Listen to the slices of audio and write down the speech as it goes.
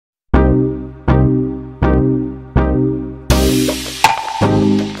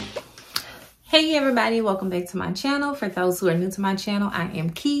Hey everybody, welcome back to my channel. For those who are new to my channel, I am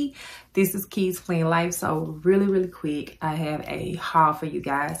Kei. This is Kei's Plain Life. So really quick, I have a haul for you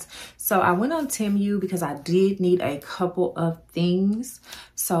guys. So I went on Temu because I did need a couple of things.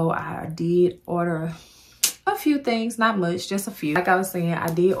 So I did order a few things, not much, just a few. Like I was saying, I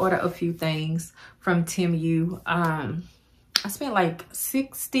did order a few things from Temu. I spent like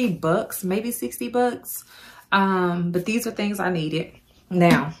 60 bucks, maybe 60 bucks. But these are things I needed.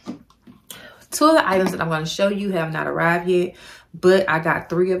 Now, two of the items that I'm going to show you have not arrived yet, but I got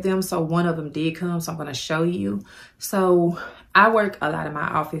 3 of them. So one of them did come, so I'm going to show you. So I work a lot in my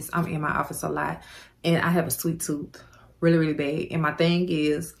office. I'm in my office a lot, and I have a sweet tooth, really bad. And my thing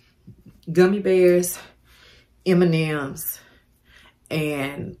is gummy bears, M&Ms,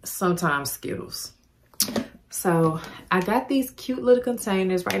 and sometimes Skittles. So I got these cute little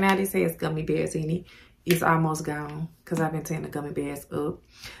containers. Right now this has gummy bears in it. It's almost gone because I've been tearing the gummy bears up.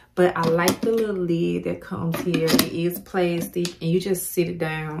 But I like the little lid that comes here. It is plastic and you just sit it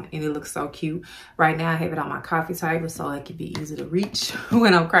down and it looks so cute. Right now I have it on my coffee table so it can be easy to reach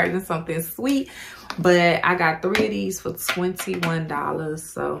when I'm craving something sweet. But I got 3 of these for $21.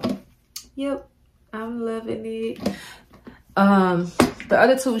 So, yep, I'm loving it. The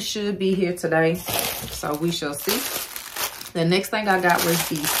other 2 should be here today, so we shall see. The next thing I got was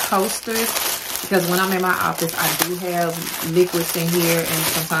these coasters. Because when I'm in my office, I do have liquids in here, and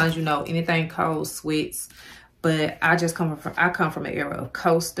sometimes, you know, anything cold sweats. But I come from an era of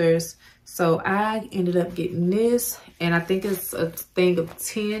coasters, so I ended up getting this, and I think it's a thing of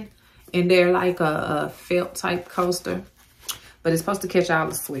 10, and they're like a felt type coaster, but it's supposed to catch all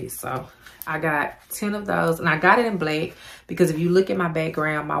the sweats. So I got 10 of those, and I got it in black because if you look at my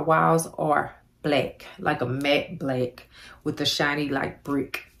background, my walls are black, like a matte black with a shiny like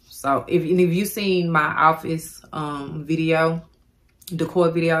brick. So if you've seen my office video, decor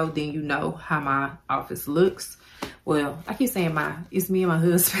video, then you know how my office looks. Well, I keep saying it's me and my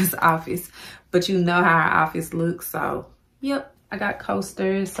husband's office, but you know how our office looks. So, yep, I got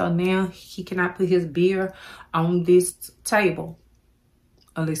coasters. So now he cannot put his beer on this table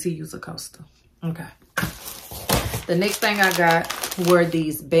unless he uses a coaster. Okay. The next thing I got were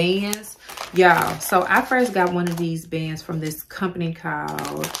these bands. Y'all, so I first got one of these bands from this company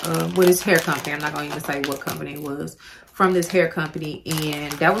called, this hair company. I'm not going to even say what company it was. From this hair company.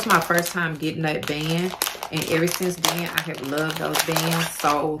 And that was my first time getting that band. And ever since then, I have loved those bands.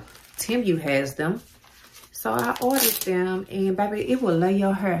 So Temu has them. So I ordered them. And baby, it will lay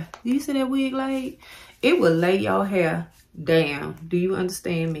your hair. Do you see that wig laid? It will lay your hair down. Do you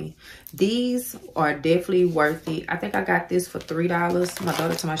understand me? These are definitely worth it. I think I got this for $3. My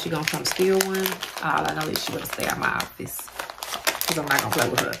daughter told me she gonna come steal one. All I know is she gonna stay at my office because I'm not gonna play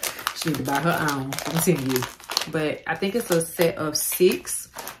with her. She need to buy her own from Temu. But I think it's a set of 6,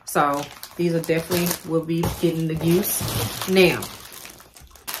 so these are definitely will be getting the use. Now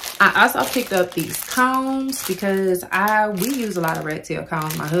I also picked up these combs because we use a lot of rat tail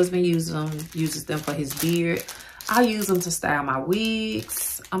combs. My husband uses them for his beard. I use them to style my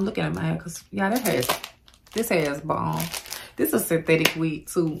wigs. I'm looking at my hair because, yeah, this hair is bomb. This is a synthetic wig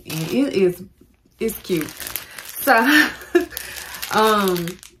too, and it's cute. So,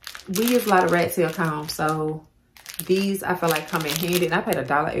 we use a lot of rat tail combs. So these I feel like come in handy, and I paid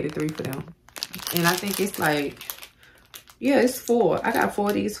 $1.83 for them. And I think it's like, yeah, it's 4. I got 4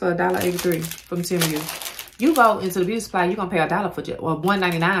 of these for $1.83 from Temu. You go into the beauty supply, you're gonna pay $1 for or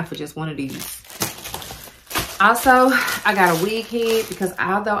 $1.99 for just one of these. Also, I got a wig head because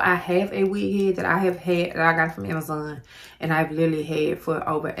although I have a wig head that I got from Amazon and I've literally had for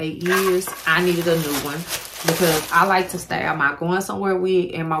over 8 years, I needed a new one because I like to style my going somewhere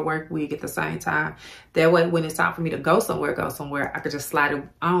wig and my work wig at the same time. That way, when it's time for me to go somewhere, I could just slide it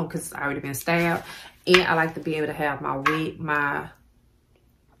on because it's already been styled. And I like to be able to have my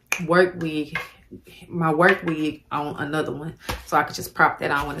work wig on another one, so I could just prop that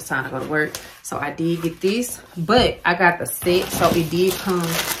on when it's time to go to work. So I did get this, but I got the set, so it did come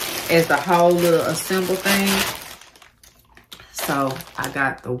as the whole little assemble thing. So I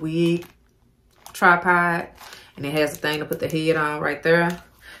got the wig tripod, and it has a thing to put the head on right there.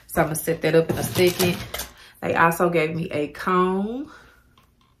 So I'm gonna set that up in a second. They also gave me a comb,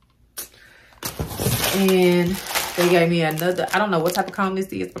 and they gave me another, I don't know what type of comb this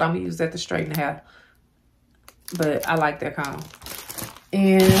is, but I'm gonna use that to straighten the hair. But I like that comb.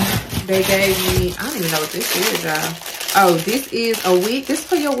 And they gave me, I don't even know what this is, y'all. Oh, this is a wig. This is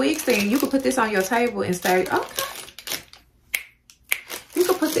for your wig stand. You can put this on your table and say, okay. You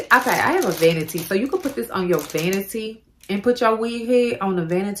can put it, okay, I have a vanity. So you can put this on your vanity and put your wig head on the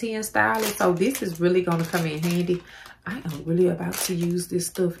vanity and style it. So this is really gonna come in handy. I am really about to use this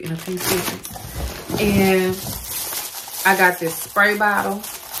stuff in a few seconds. And I got this spray bottle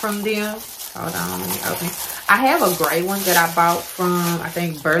from them. Hold on, let me open it. I have a gray one that I bought from, I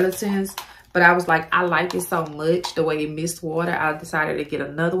think, Burlington's. But I was like, I like it so much, the way it mist water. I decided to get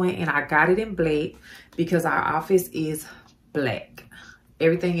another one. And I got it in black because our office is black.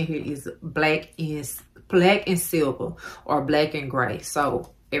 Everything in here is black and silver, or black and gray.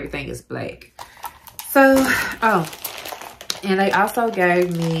 So everything is black. So, oh, and they also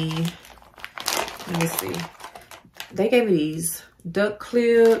gave me, let me see. They gave me these duck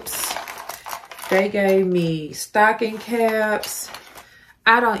clips. They gave me stocking caps.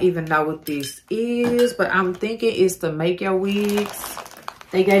 I don't even know what this is, but I'm thinking it's to make your wigs.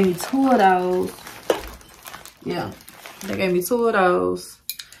 They gave me 2 of those. Yeah, they gave me 2 of those.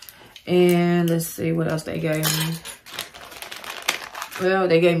 And let's see what else they gave me. Well,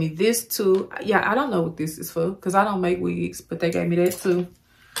 they gave me this too. Yeah, I don't know what this is for because I don't make wigs, but they gave me that too.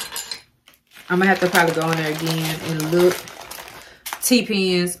 I'm gonna have to probably go in there again and look.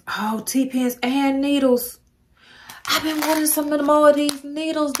 T-pins. Oh, T-pins and needles. I've been wanting some more of these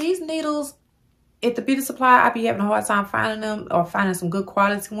needles. These needles at the beauty supply, I be having a hard time finding them or finding some good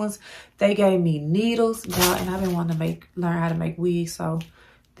quality ones. They gave me needles, y'all, and I've been wanting to learn how to make wigs. So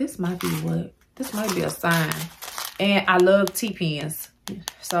this might be a sign. And I love T-pins.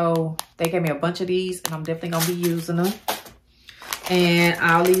 So they gave me a bunch of these, and I'm definitely gonna be using them. And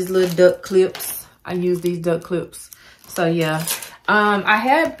all these little duck clips. I use these duck clips. So yeah. I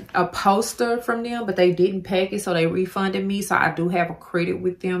had a poster from them, but they didn't pack it, so they refunded me. So I do have a credit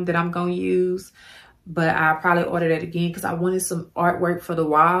with them that I'm going to use. But I'll probably order that again because I wanted some artwork for the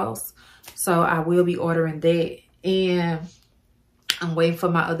walls. So I will be ordering that. And I'm waiting for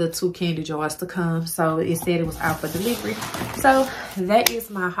my other 2 candy jars to come. So it said it was out for delivery. So that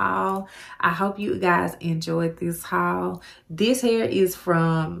is my haul. I hope you guys enjoyed this haul. This hair is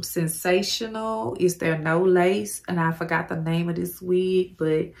from Sensational. It's their no lace. And I forgot the name of this wig.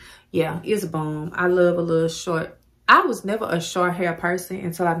 But yeah, it's boom. I love a little short. I was never a short hair person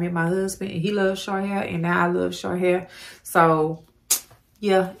until I met my husband. And he loves short hair. And now I love short hair. So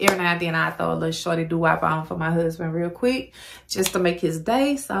yeah, every now and then I throw a little shorty doo-wop on for my husband real quick just to make his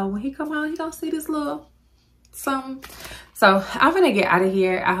day. So when he come home, he gonna see this little something. So I'm gonna get out of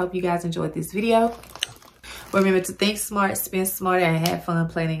here. I hope you guys enjoyed this video. Remember to think smart, spend smarter, and have fun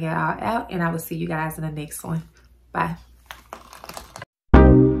planning it all out. And I will see you guys in the next one. Bye.